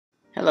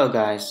Hello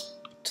guys,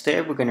 today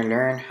we're going to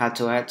learn how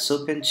to add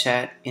Zopim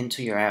Chat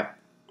into your app.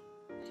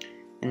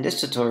 In this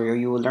tutorial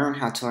you will learn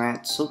how to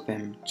add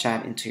Zopim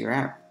Chat into your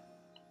app.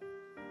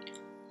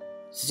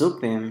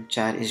 Zopim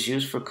Chat is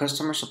used for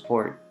customer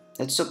support.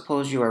 Let's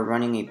suppose you are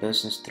running a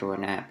business through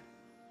an app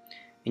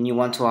and you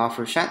want to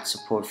offer chat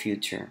support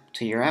feature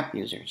to your app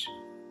users.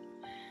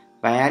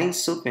 By adding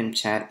Zopim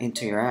Chat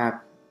into your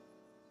app,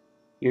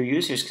 your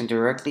users can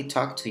directly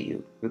talk to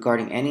you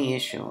regarding any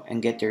issue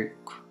and get their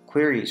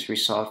queries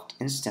resolved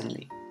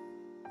instantly.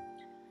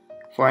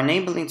 For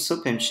enabling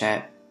Zopim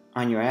Chat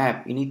on your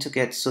app, you need to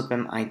get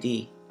Zopim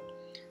ID.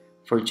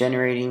 For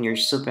generating your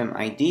Zopim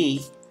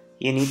ID,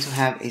 you need to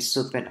have a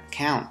Zopim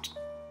account.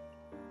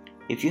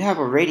 If you have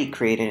already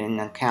created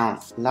an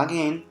account, log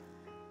in,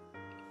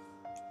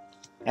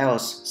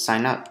 else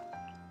sign up.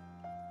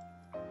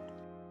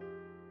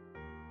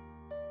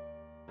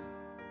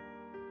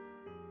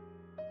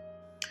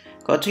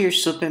 Go to your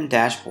Zopim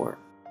dashboard.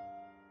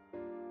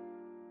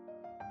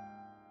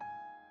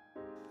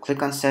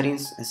 Click on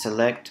Settings and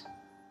select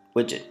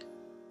Widget.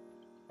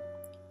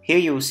 Here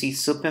you will see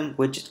Zopim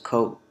widget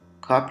code.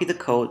 Copy the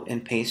code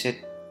and paste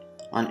it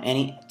on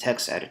any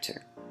text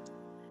editor.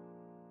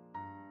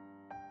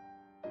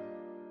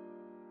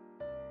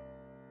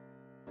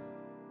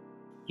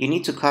 You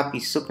need to copy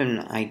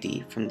Zopim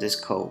ID from this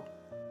code.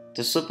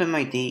 The Zopim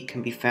ID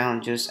can be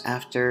found just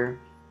after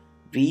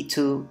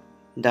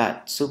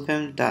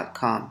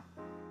v2.zopim.com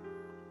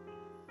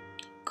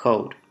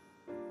code.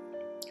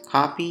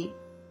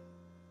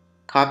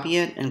 Copy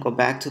it and go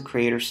back to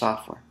Creator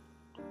Software.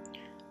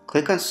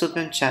 Click on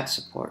Zopim Chat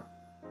Support.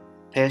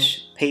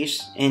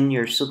 Paste in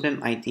your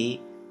Zopim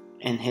ID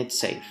and hit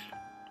Save.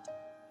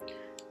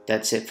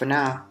 That's it for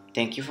now.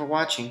 Thank you for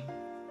watching.